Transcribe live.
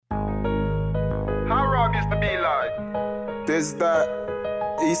It's that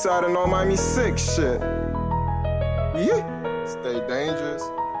east side of North Miami 6 shit. Yeah, stay dangerous.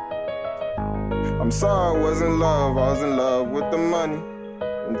 I'm sorry I was in love, I was in love with the money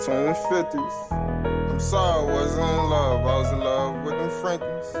in 2050s. I'm sorry I wasn't in love, I was in love with them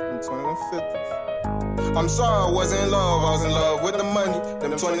Franklins in 2050s. I'm sorry I wasn't in love, I was in love with the money,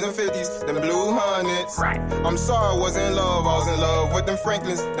 them 20s and 50s, them blue hundreds. I'm sorry I wasn't in love, I was in love with them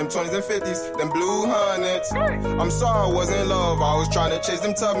Franklins, them 20s and 50s, them blue hundreds. I'm sorry I wasn't in love, I was trying to chase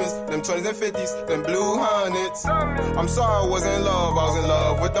them Tubmans, them 20s and 50s, them blue hundreds. I'm sorry I wasn't in love, I was in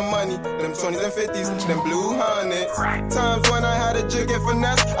love with the money, them 20s and 50s, them blue hundreds. Times when I had a jig and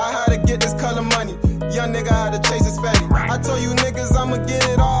finesse, I had to get this color money. Young nigga had to chase his fatty. I told you niggas I'ma get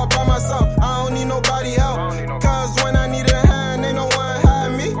it all by myself. I don't need nobody help. Cause when I needed a hand, ain't no one had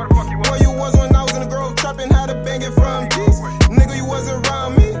me. Where you was when I was in the Grove trapping, had to bang it from G's. Nigga, you wasn't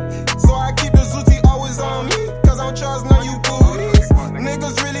around me. So I keep the Zooty always on me. Cause I don't trust none of you booties.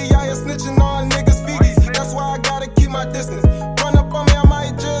 Niggas really out here snitching on niggas' feeties. That's why I gotta keep my distance. Run up on me, I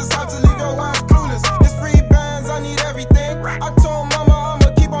might just have to leave your ass clueless. It's free bands, I need everything. I told mama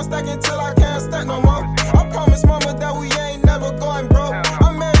I'ma keep on stacking till I can't stack no more. I promise mama that we ain't never going broke.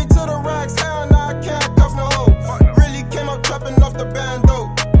 I'm married to the racks, hell nah, I can't cuff no hoe. Really came up trapping off the band though.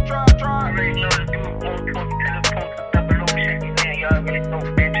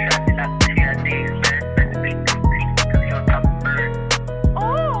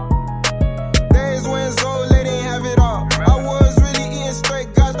 Days when Zoe lady ain't have it all. I was really eating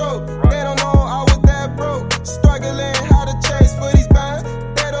straight guys though. They don't know I was that broke, struggling how to chase for these bands.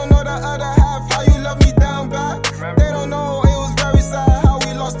 They don't know the other half, how you love me down bad. They don't know it was very sad how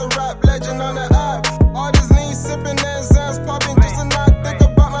we lost the rap legend on the app. All this lean sipping and Zans popping just to not think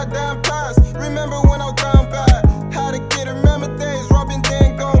about my damn past. Remember when I was down bad, had to get it. Remember days robbing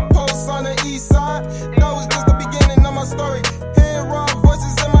then go posts on the east side. That was just the beginning of my story. Hearing raw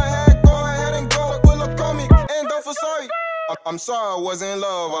voices in my head, go ahead and go, will look on me and don't feel sorry. I'm sorry I wasn't in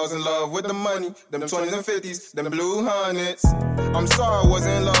love, I was in love with the money, them 20s and 50s, them blue hundreds. I'm sorry I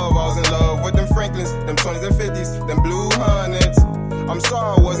wasn't in love, I was in love with them Franklins, them 20s and 50s, them blue hundreds. I'm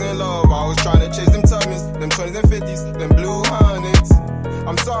sorry I wasn't in love, I was trying to chase them Tubmans, them 20s and 50s, them blue hundreds.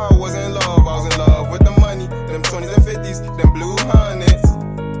 I'm sorry I wasn't in love, I was in love with the money, them 20s and 50s, them blue